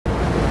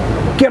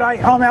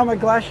G'day, I'm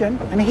McGlashan,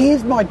 and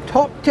here's my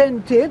top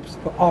 10 tips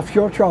for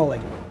offshore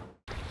trolling.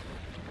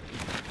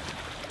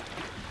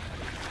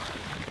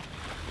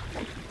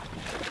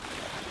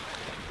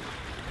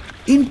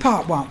 In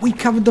part 1, we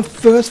covered the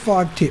first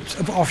 5 tips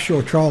of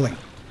offshore trolling.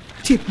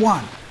 Tip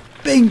 1,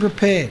 being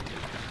prepared.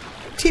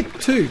 Tip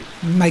 2,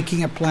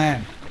 making a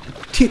plan.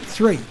 Tip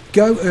 3,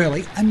 go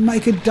early and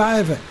make a day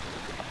of it.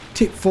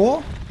 Tip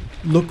 4,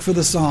 look for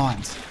the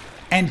signs.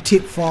 And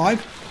tip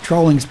 5,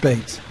 trolling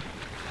speeds.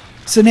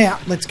 So now,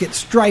 let's get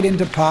straight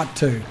into part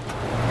 2.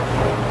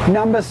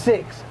 Number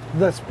 6,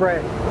 the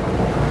spread.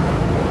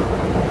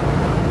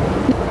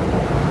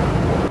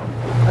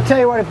 I tell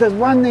you what, if there's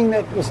one thing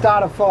that will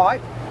start a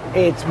fight,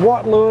 it's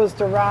what lures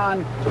to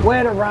run,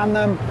 where to run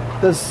them.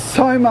 There's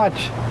so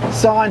much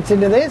science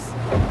into this,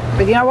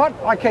 but you know what?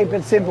 I keep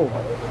it simple.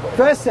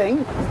 First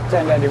thing,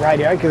 turn down your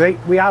radio, because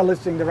we are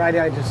listening to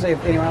radio to see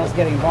if anyone else is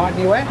getting invited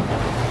anywhere,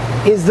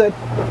 is that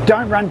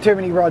don't run too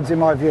many rods in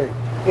my view.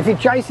 If you're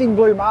chasing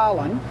blue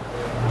marlin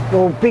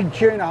or big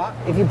tuna,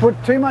 if you put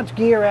too much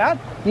gear out,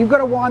 you've got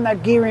to wind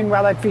that gear in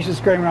while that fish is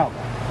screaming up.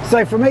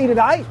 So for me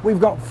today, we've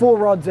got 4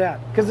 rods out,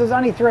 because there's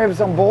only 3 of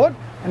us on board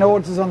and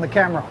Ords is on the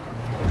camera.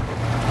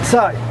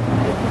 So,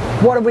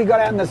 what have we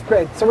got out in the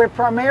spread? So we're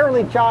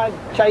primarily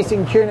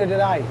chasing tuna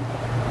today.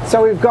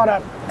 So we've got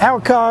a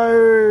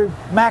Alco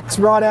Max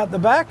right out the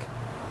back.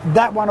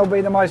 That one will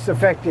be the most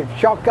effective.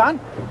 Shotgun.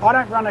 I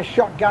don't run a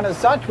shotgun as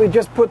such. We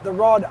just put the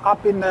rod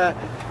up in the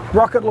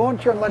rocket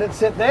launcher and let it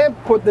sit there,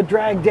 put the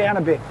drag down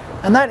a bit.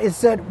 And that is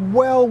set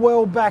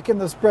well back in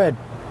the spread.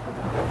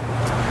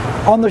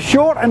 On the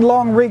short and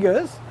long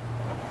riggers,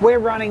 we're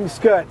running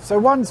skirts. So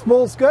one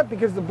small skirt,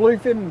 because the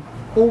bluefin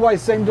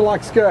always seem to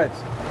like skirts.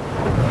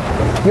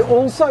 You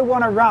also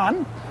want to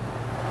run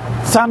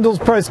Sundall's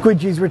Pro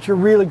Squidgies, which are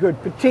really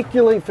good,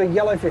 particularly for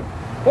yellowfin.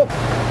 Whoop,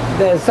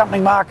 there's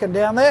something marking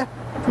down there.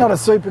 Not a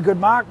super good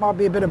mark, might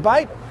be a bit of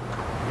bait.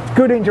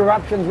 Good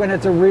interruptions when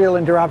it's a real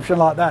interruption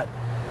like that.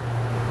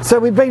 So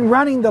we've been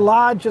running the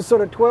larger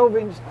sort of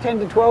 10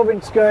 to 12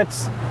 inch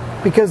skirts,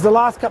 because the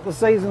last couple of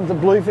seasons the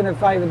bluefin have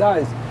favoured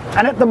those.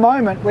 And at the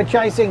moment we're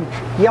chasing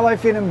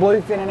yellowfin and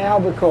bluefin and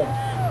albacore.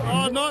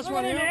 Oh, nice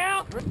one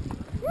now.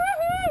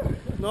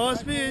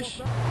 Nice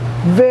fish.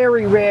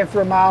 Very rare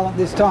for a marlin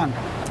this time.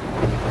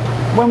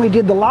 When we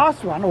did the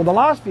last one, or the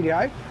last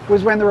video,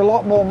 was when there were a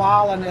lot more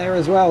marlin there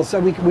as well,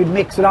 so we'd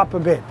mix it up a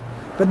bit.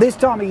 But this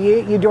time of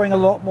year, you're doing a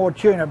lot more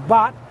tuna.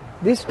 But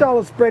this style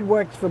of spread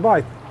works for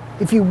both.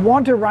 If you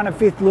want to run a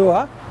 5th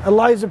lure, a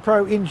Laser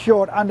Pro in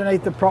short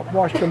underneath the prop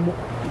wash can...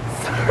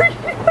 Sorry,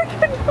 I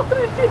couldn't want to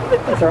do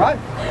that. That's all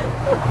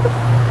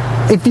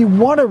right. If you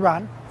want to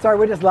run... Sorry,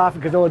 we're just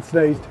laughing because Ord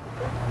sneezed.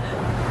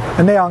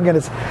 And now I'm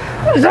going to...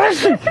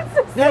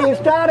 Now you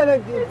started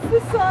it. It's the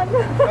sun.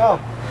 Oh.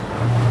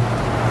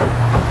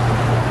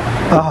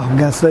 Oh, I'm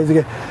going to sneeze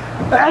again.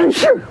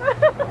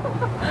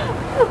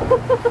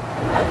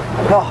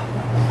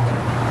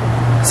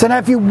 Oh. So now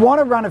if you want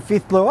to run a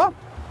 5th lure,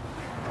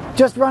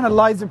 just run a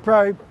Laser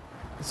Pro,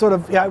 sort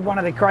of, you know, one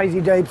of the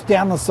crazy deeps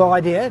down the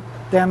side here,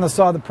 down the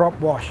side of the prop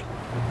wash.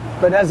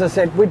 But as I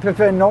said, we'd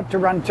prefer not to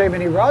run too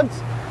many rods.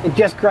 It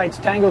just creates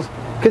tangles.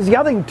 Because the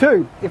other thing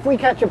too, if we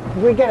get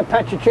a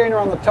patch of tuna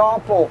on the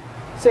top or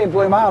see a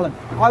blue marlin,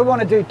 I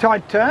want to do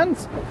tight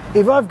turns.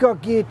 If I've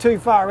got gear too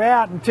far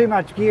out and too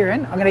much gear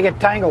in, I'm going to get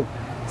tangled.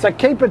 So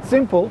keep it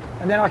simple,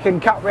 and then I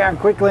can cut round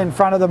quickly in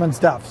front of them and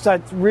stuff. So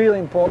it's really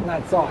important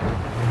that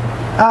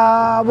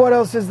side. What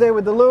else is there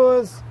with the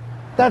lures?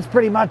 That's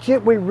pretty much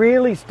it. We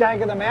really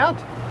stagger them out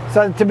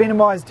so to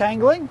minimise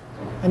tangling.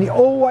 And you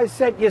always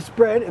set your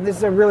spread, and this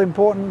is a really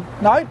important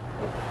note,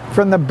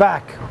 from the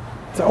back.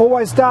 So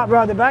always start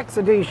right at the back,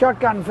 so do your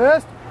shotgun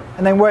first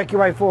and then work your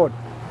way forward.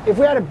 If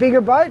we had a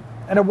bigger boat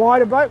and a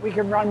wider boat, we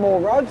can run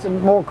more rods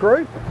and more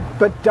crew,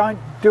 but don't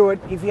do it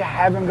if you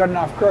haven't got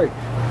enough crew.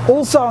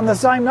 Also on the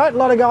same note, a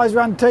lot of guys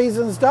run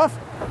teasers and stuff.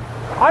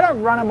 I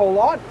don't run them a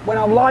lot. When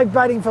I'm live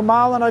baiting for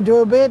marlin, I do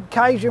a bit,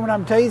 occasionally when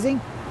I'm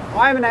teasing.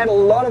 I haven't had a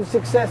lot of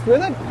success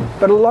with it,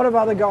 but a lot of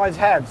other guys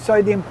have.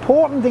 So the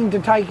important thing to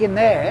take in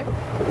there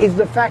is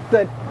the fact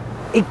that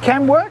it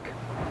can work.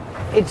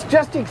 It's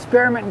just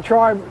experiment and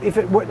try if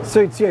it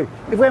suits you.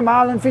 If we're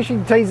marlin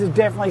fishing, teasers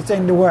definitely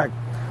seem to work.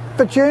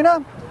 For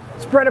tuna,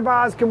 spreader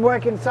bars can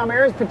work in some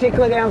areas,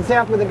 particularly down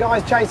south with the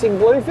guys chasing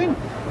bluefin,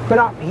 but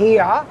up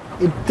here,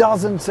 it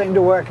doesn't seem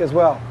to work as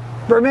well.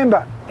 But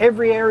remember,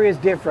 every area is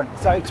different,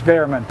 so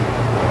experiment.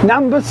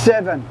 Number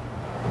 7,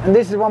 and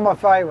this is one of my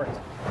favourites.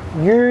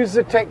 Use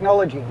the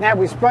technology. Now,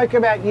 we spoke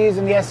about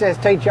using the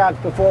SST charts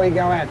before you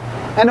go out,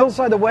 and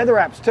also the weather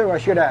apps too, I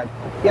should add.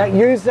 Yeah,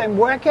 use them,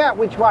 work out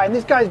which way, and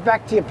this goes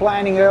back to your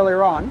planning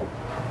earlier on.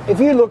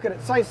 If you look at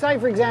it, say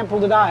for example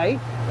today,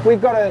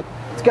 it's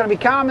going to be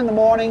calm in the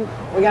morning,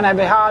 we're going to have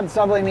a hard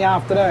southerly in the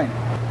afternoon.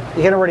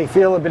 You can already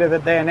feel a bit of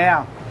it there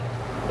now.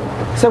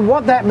 So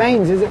what that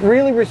means is it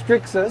really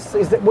restricts us,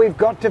 is that we've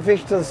got to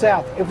fish to the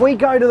south. If we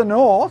go to the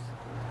north,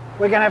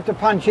 we're going to have to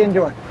punch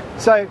into it.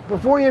 So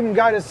before you even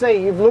go to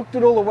sea, you've looked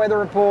at all the weather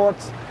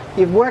reports,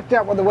 you've worked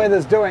out what the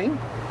weather's doing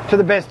to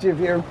the best of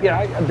your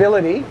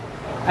ability,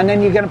 and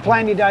then you're going to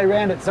plan your day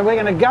around it. So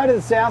we're going to go to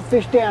the south,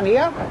 fish down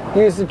here,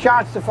 use the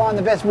charts to find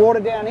the best water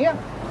down here,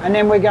 and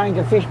then we're going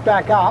to fish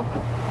back up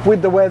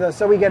with the weather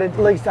so we get at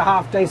least a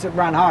half decent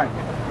run home.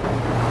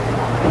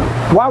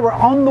 While we're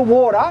on the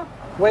water,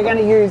 we're going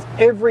to use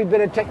every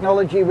bit of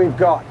technology we've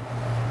got,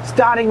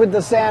 starting with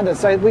the sounder.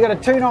 So we've got a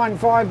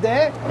 295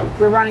 there.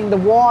 We're running the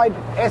wide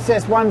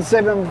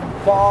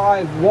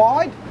SS175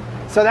 wide.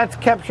 So that's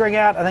capturing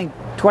out, I think,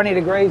 20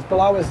 degrees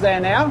below us there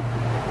now.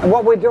 And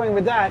what we're doing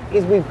with that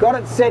is we've got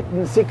it set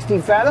in 60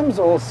 fathoms,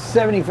 or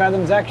 70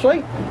 fathoms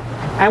actually.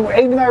 And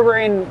even though we're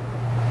in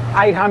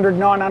 800,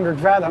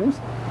 900 fathoms,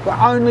 we're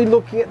only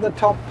looking at the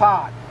top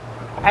part.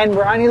 And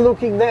we're only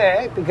looking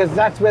there because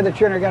that's where the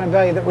tuna are going to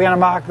be, that we're going to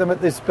mark them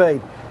at this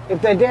speed.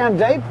 If they're down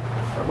deep,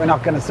 we're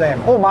not going to see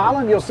them. Or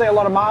marlin, you'll see a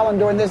lot of marlin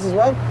doing this as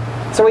well.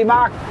 So we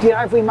mark, you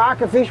know, if we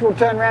mark a fish, we'll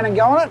turn around and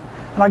go on it.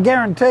 And I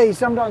guarantee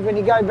sometimes when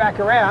you go back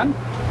around,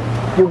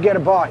 you'll get a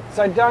bite.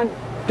 So don't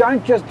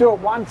just do it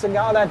once and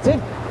go, oh, that's it.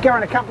 Go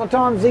in a couple of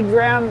times, zig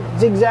round,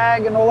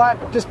 zigzag and all that.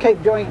 Just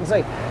keep doing it and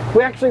see.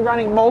 We're actually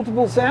running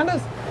multiple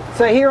sounders.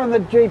 So here on the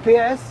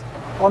GPS,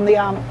 on the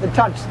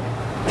touch,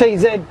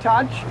 TZ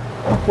touch,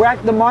 where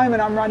at the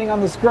moment I'm running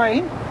on the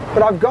screen,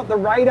 but I've got the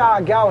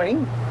radar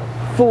going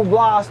full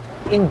blast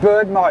in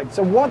bird mode.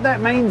 So what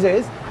that means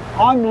is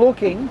I'm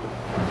looking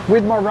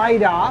with my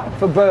radar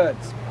for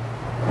birds.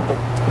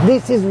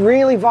 This is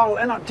really vital,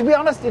 and to be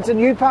honest, it's a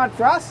new part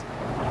for us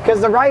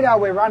because the radar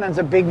we're running is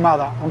a big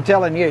mother. I'm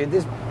telling you,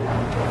 this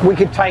we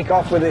could take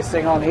off with this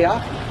thing on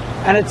here,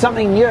 and it's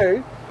something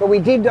new. But we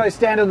did those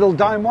standard little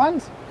dome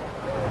ones.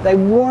 They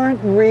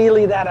weren't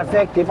really that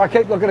effective. I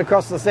keep looking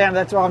across the sound,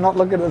 that's why I'm not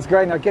looking at the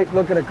screen, I keep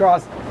looking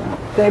across.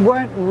 They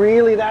weren't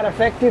really that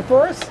effective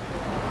for us.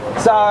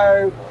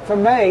 So for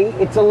me,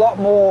 it's a lot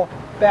more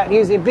about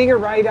using a bigger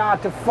radar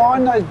to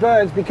find those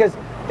birds, because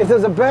if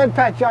there's a bird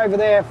patch over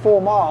there 4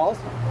 miles,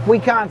 we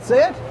can't see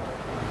it,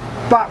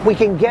 but we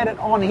can get it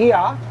on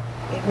here.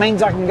 It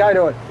means I can go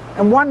to it.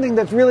 And one thing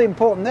that's really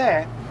important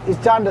there is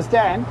to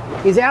understand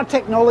is our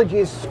technology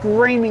is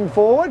screaming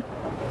forward.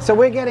 So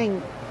we're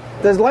getting,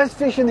 there's less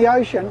fish in the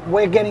ocean,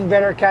 we're getting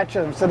better at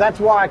catching them. So that's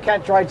why our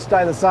catch rates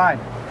stay the same.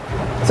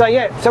 So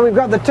yeah, so we've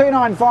got the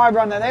 295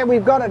 running there.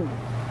 We've got an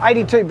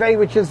 82B,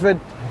 which is for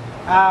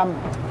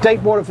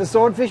deep water for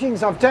sword fishing.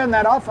 So I've turned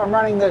that off. I'm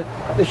running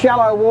the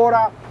shallow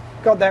water,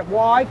 got that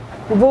wide.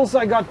 We've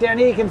also got down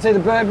here, you can see the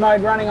bird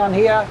mode running on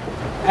here,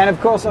 and of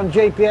course on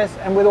GPS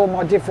and with all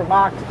my different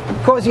marks.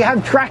 Of course you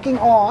have tracking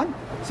on,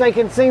 so you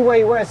can see where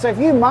you were. So if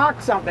you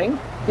mark something,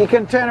 you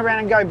can turn around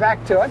and go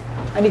back to it,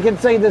 and you can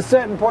see there's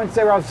certain points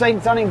there where I've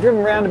seen something,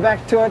 driven around and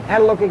back to it,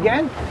 had a look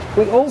again.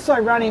 We also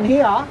run in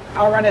here, I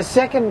run a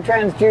second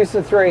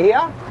transducer through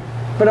here,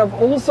 but I've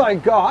also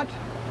got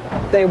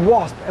their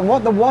wasp, and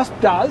what the wasp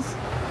does,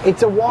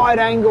 it's a wide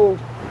angle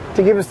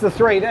to give us the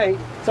 3D,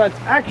 so it's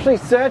actually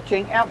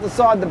searching out the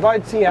side of the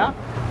boats here,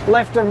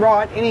 left and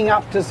right, inning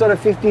up to sort of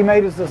 50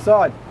 metres a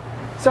side.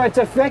 So it's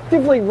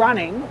effectively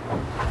running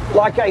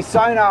like a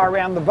sonar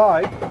around the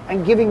boat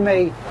and giving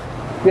me,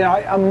 you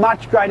know, a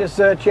much greater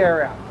search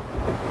area.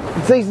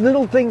 It's these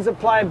little things that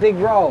play a big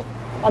role.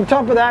 On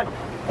top of that,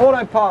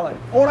 autopilot.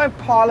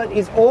 Autopilot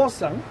is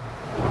awesome,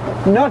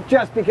 not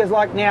just because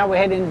like now we're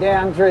heading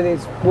down through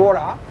this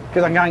water,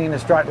 because I'm going in a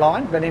straight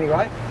line, but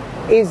anyway,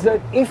 is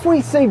that if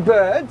we see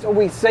birds or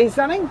we see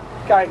something,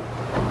 okay,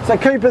 so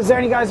Cooper's there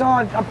and he goes, oh,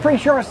 I'm pretty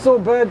sure I saw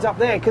birds up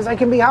there, because they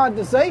can be hard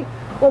to see.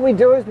 What we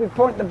do is we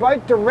point the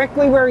boat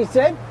directly where he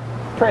said,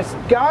 press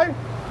go,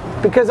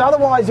 because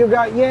otherwise you'll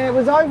go, yeah, it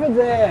was over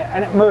there,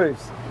 and it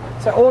moves.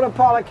 So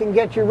autopilot can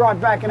get you right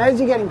back, and as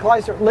you're getting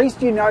closer, at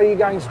least you know you're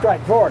going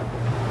straight for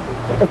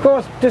it. Of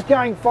course, just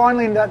going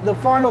finally, the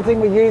final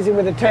thing we're using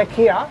with the tech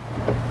here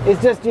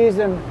is just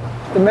using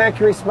the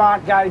Mercury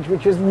Smart Gauge,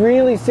 which is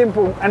really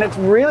simple, and it's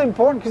really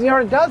important because you know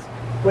what it does?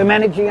 We're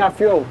managing our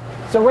fuel.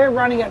 So we're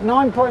running at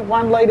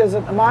 9.1 litres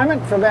at the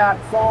moment for about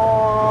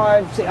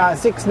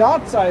 6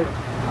 knots, so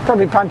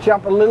probably punch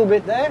up a little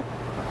bit there.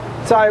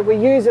 So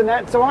we're using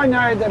that, so I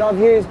know that I've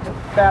used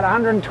about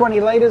 120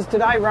 litres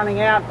today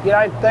running out, you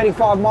know,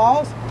 35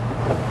 miles.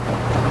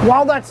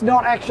 While that's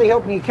not actually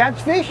helping you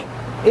catch fish,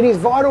 it is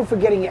vital for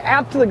getting you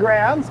out to the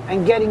grounds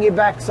and getting you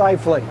back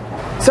safely.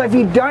 So if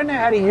you don't know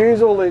how to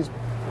use all these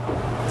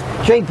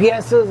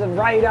GPSs and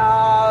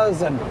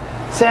radars and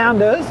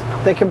sounders,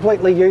 they're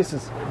completely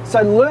useless.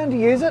 So learn to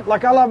use it.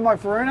 Like I love my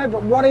Furuno,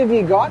 but whatever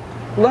you got,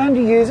 learn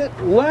to use it.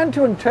 Learn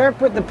to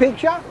interpret the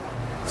picture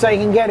so you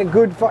can get a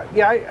good,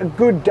 a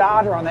good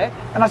data on there.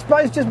 And I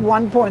suppose just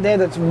one point there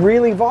that's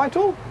really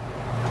vital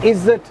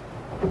is that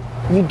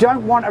you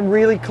don't want a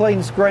really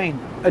clean screen.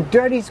 A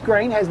dirty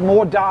screen has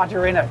more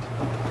data in it.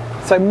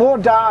 So more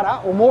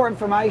data or more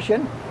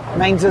information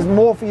means there's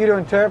more for you to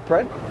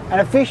interpret, and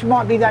a fish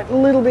might be that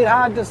little bit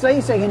hard to see,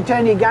 so you can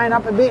turn your gain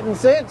up a bit and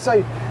see it.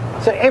 So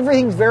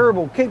everything's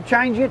variable. Keep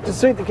changing it to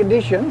suit the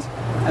conditions,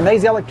 and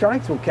these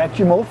electronics will catch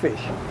you more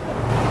fish.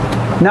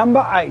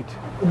 Number 8,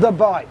 the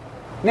bite.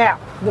 Now,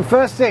 the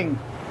first thing,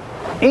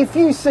 if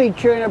you see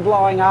tuna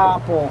blowing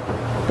up or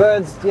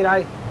birds, you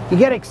know, you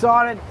get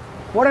excited,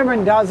 what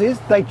everyone does is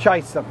they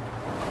chase them.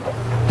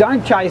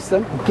 Don't chase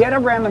them, get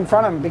around in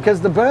front of them,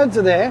 because the birds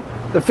are there,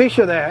 the fish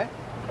are there.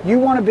 You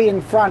want to be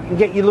in front and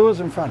get your lures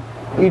in front.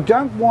 You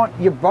don't want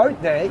your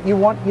boat there, you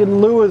want your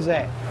lures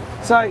there.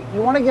 So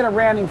you want to get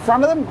around in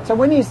front of them. So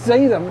when you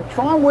see them,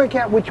 try and work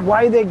out which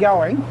way they're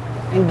going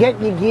and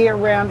get your gear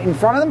around in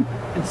front of them.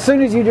 As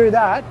soon as you do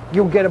that,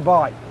 you'll get a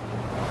bite.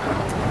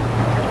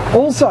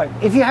 Also,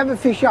 if you have a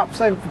fish up,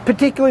 so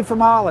particularly for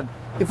marlin,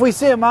 if we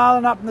see a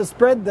marlin up in the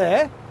spread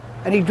there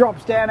and he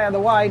drops down out of the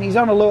way and he's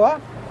on a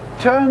lure,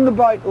 turn the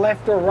boat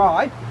left or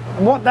right,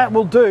 and what that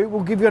will do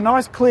will give you a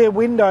nice clear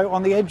window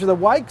on the edge of the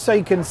wake so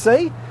you can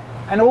see,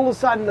 and all of a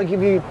sudden it'll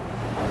give you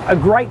a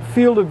great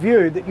field of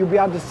view that you'll be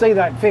able to see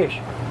that fish.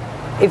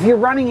 If you're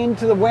running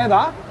into the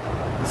weather,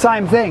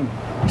 same thing.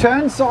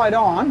 Turn side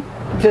on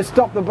to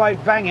stop the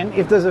boat banging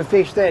if there's a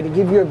fish there, to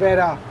give you a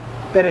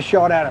better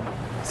shot at him.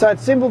 So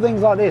it's simple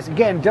things like this.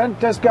 Again, don't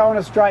just go in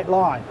a straight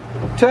line.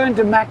 Turn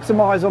to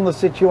maximise on the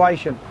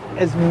situation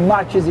as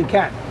much as you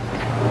can.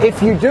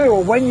 If you do,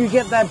 or when you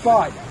get that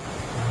bite,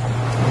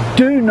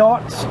 do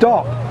not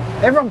stop.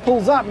 Everyone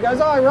pulls up and goes,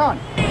 oh, run.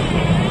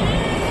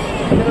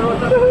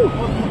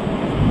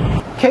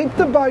 Keep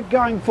the boat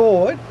going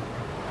forward.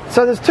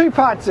 So there's two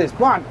parts to this.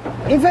 One,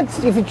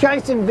 if you're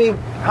chasing big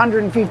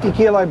 150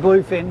 kilo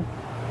bluefin,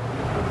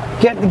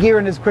 get the gear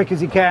in as quick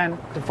as you can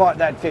to fight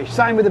that fish.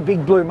 Same with a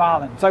big blue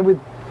marlin. So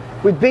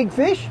with big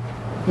fish,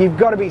 you've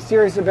got to be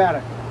serious about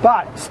it.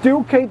 But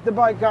still keep the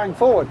boat going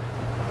forward.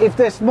 If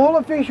they're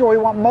smaller fish or you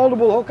want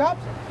multiple hookups,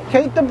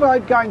 keep the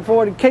boat going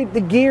forward and keep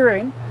the gear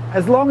in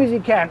as long as you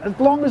can, as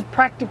long as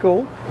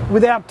practical,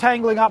 without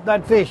tangling up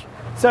that fish.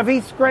 So if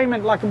he's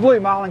screaming, like a blue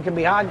marlin can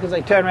be hard because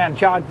they turn around and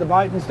charge the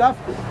boat and stuff,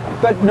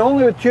 but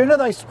normally with tuna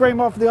they scream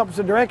off the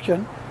opposite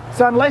direction.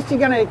 So unless you're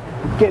going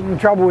to get in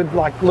trouble with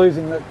like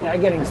losing the,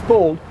 getting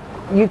spooled,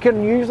 you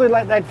can usually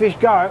let that fish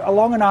go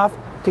long enough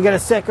to get a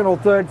second or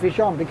third fish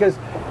on, because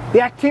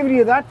the activity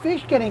of that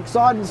fish getting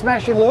excited and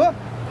smashing lure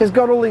has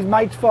got all these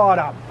mates fired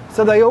up.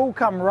 So they all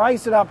come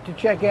racing up to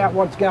check out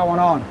what's going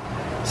on.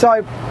 So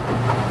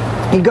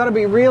you've got to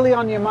be really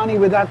on your money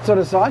with that sort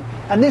of side.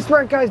 And this is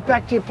where it goes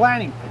back to your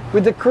planning.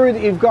 With the crew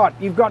that you've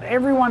got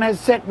everyone has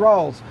set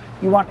roles.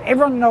 You want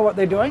everyone to know what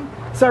they're doing.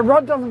 So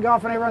rod doesn't go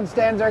off and everyone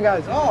stands there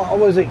and goes, oh,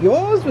 was it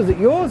yours? Was it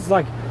yours? It's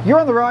like, you're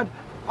on the rod,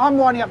 I'm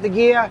winding up the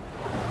gear,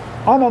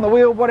 I'm on the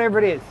wheel, whatever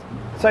it is.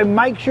 So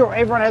make sure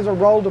everyone has a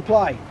role to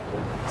play.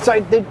 So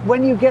that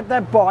when you get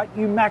that bite,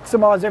 you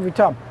maximise every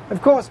time.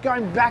 Of course,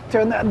 going back to,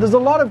 and there's a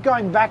lot of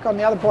going back on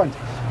the other points.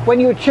 When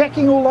you were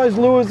checking all those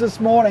lures this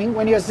morning,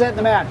 when you were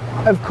setting them out,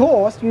 of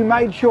course, you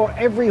made sure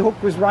every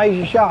hook was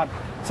razor sharp.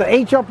 So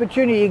each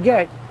opportunity you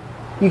get,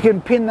 you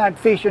can pin that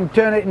fish and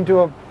turn it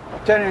into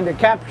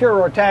capture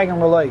or tag and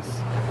release.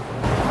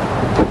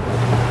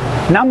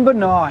 Number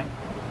 9.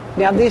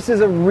 Now this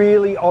is a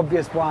really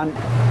obvious one,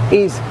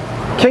 is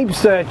keep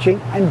searching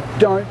and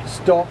don't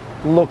stop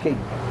looking.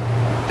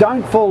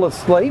 Don't fall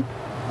asleep,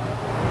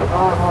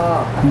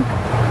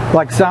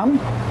 like some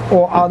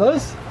or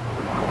others.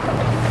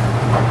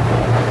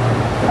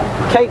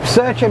 Keep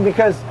searching,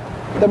 because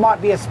there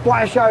might be a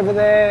splash over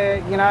there,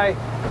 you know.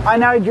 I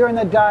know during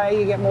the day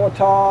you get more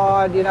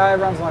tired, you know,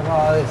 everyone's like,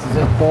 oh, this is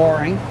just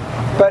boring.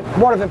 But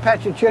what if a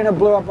patch of tuna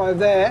blew up over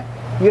there?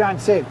 You don't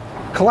see it.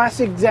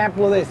 Classic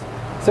example of this.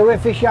 So we're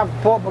fishing up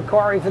Port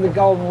Macquarie for the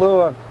golden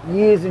lure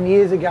years and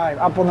years ago,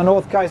 up on the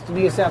north coast of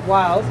New South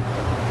Wales.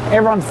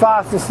 Everyone's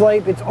fast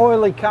asleep, it's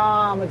oily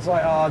calm, it's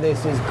like, oh,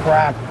 this is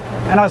crap.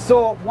 And I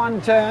saw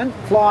one turn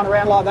flying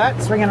around like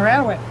that, swinging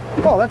around, and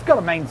went, oh, that's got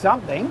to mean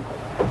something.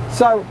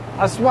 So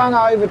I swung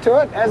over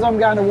to it. As I'm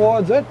going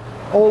towards it,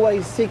 all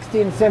these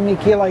 60 and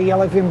 70 kilo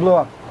yellowfin blew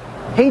up.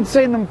 He'd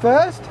seen them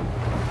first.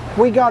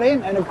 We got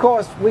in, and of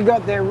course we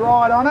got there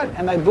right on it,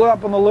 and they blew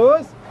up on the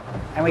lures,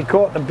 and we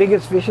caught the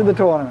biggest fish of the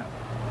tournament.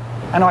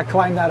 And I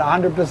claim that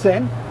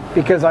 100%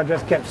 because I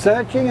just kept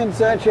searching and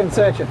searching and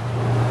searching.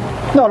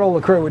 Not all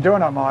the crew were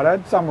doing it, I might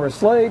add. Some were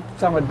asleep,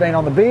 some had been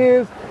on the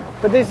beers,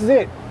 but this is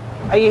it.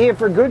 Are you here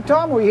for a good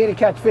time, or are you here to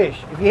catch fish?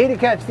 If you're here to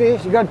catch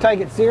fish, you've got to take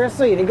it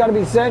seriously, and you've got to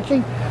be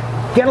searching.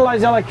 Get all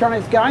those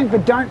electronics going,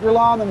 but don't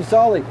rely on them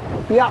solely.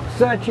 Be up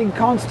searching,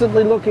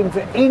 constantly looking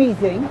for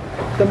anything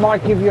that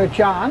might give you a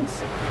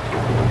chance.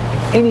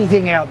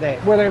 Anything out there,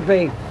 whether it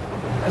be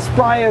a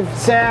spray of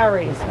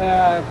souries,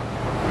 a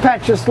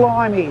patch of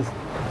slimies,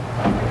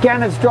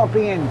 gannets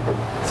dropping in,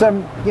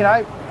 some, you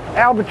know,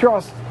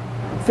 albatross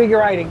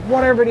figure eighting,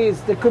 whatever it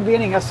is, there could be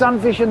anything, a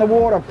sunfish in the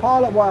water,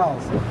 pilot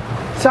whales,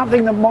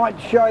 something that might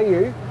show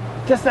you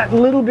just that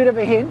little bit of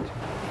a hint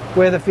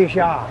where the fish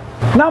are.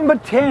 Number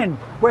 10,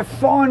 we're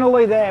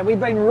finally there. We've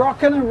been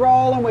rocking and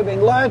rolling, we've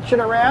been lurching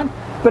around,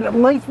 but at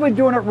least we're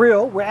doing it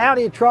real. We're out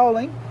here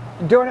trolling,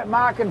 doing it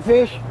marking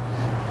fish.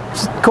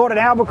 Caught an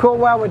albacore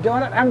while we're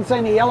doing it. Haven't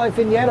seen a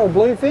yellowfin yet or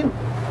bluefin,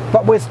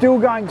 but we're still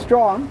going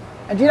strong.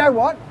 And do you know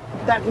what?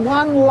 That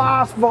one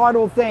last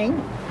vital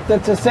thing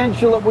that's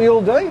essential that we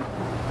all do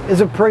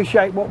is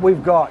appreciate what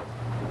we've got.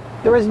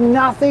 There is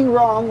nothing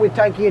wrong with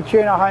taking a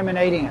tuna home and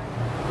eating it,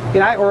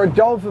 you know, or a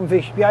dolphin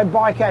fish, you know,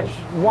 bycatch,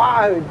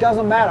 wahoo,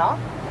 doesn't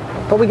matter.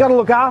 But we got to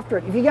look after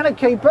it. If you're going to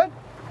keep it,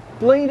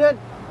 bleed it,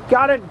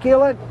 gut it,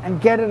 gill it,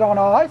 and get it on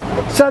ice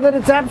so that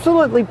it's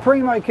absolutely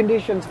primo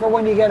conditions for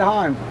when you get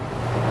home.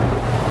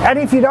 And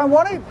if you don't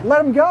want it,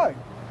 let them go.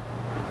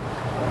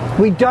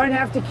 We don't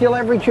have to kill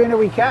every tuna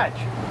we catch.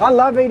 I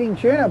love eating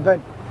tuna, but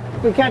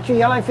if we catch a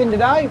yellowfin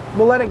today,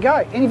 we'll let it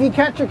go. And if you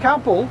catch a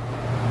couple,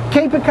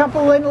 keep a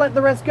couple and let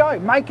the rest go.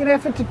 Make an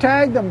effort to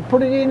tag them,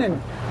 put it in,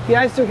 and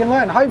so we can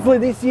learn. Hopefully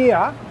this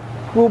year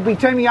we'll be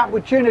teaming up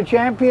with tuna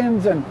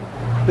champions, and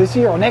this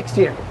year or next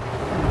year,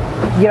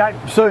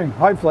 soon,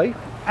 hopefully,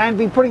 and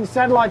be putting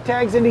satellite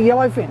tags into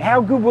yellowfin. How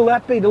good will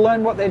that be to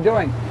learn what they're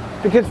doing?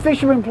 Because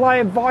fishermen play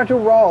a vital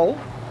role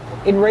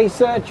in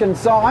research and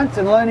science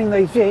and learning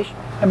these fish.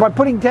 And by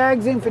putting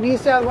tags in for New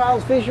South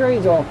Wales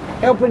fisheries or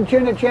helping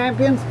tuna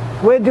champions,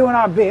 we're doing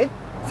our bit.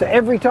 So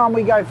every time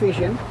we go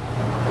fishing,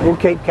 we'll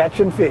keep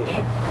catching fish.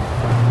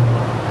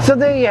 So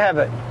there you have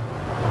it.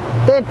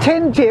 They're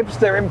 10 tips.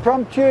 They're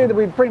impromptu that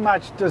we pretty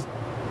much just,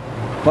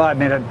 well, I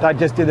mean, I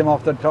just did them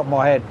off the top of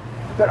my head.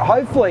 But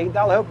hopefully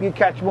they'll help you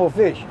catch more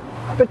fish.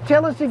 But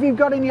tell us if you've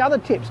got any other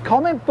tips.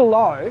 Comment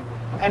below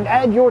and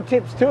add your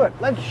tips to it.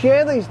 Let's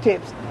share these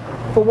tips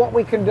for what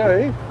we can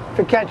do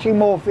for catching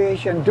more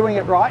fish and doing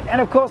it right, and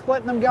of course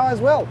letting them go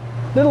as well.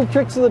 Little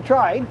tricks of the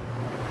trade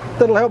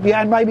that'll help you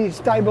and maybe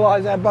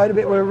stabilise our boat a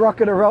bit with a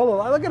rocket or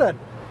roller. Look at it.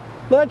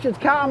 Lurch, it's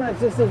calm and it's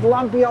just this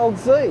lumpy old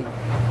sea.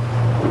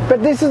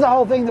 But this is the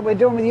whole thing that we're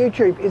doing with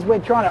YouTube, is we're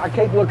trying to, I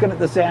keep looking at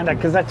the sounder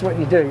because that's what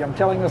you do. I'm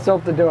telling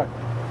myself to do it.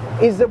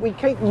 Is that we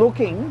keep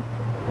looking.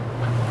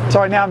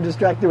 Sorry, now I'm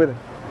distracted with it.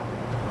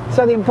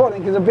 So the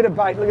important thing is a bit of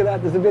bait. Look at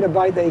that, there's a bit of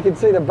bait there. You can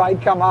see the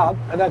bait come up,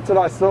 and that's what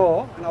I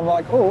saw. And I'm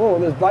like, oh,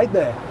 there's bait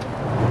there.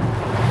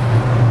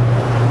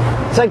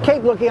 So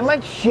keep looking, and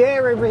let's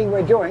share everything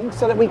we're doing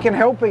so that we can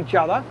help each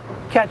other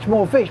catch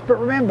more fish. But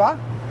remember,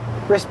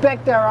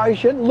 respect our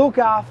ocean, look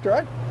after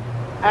it,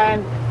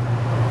 and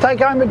take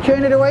home a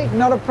tuna to eat,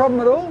 not a problem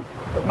at all.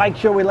 But make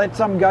sure we let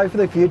some go for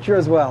the future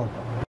as well.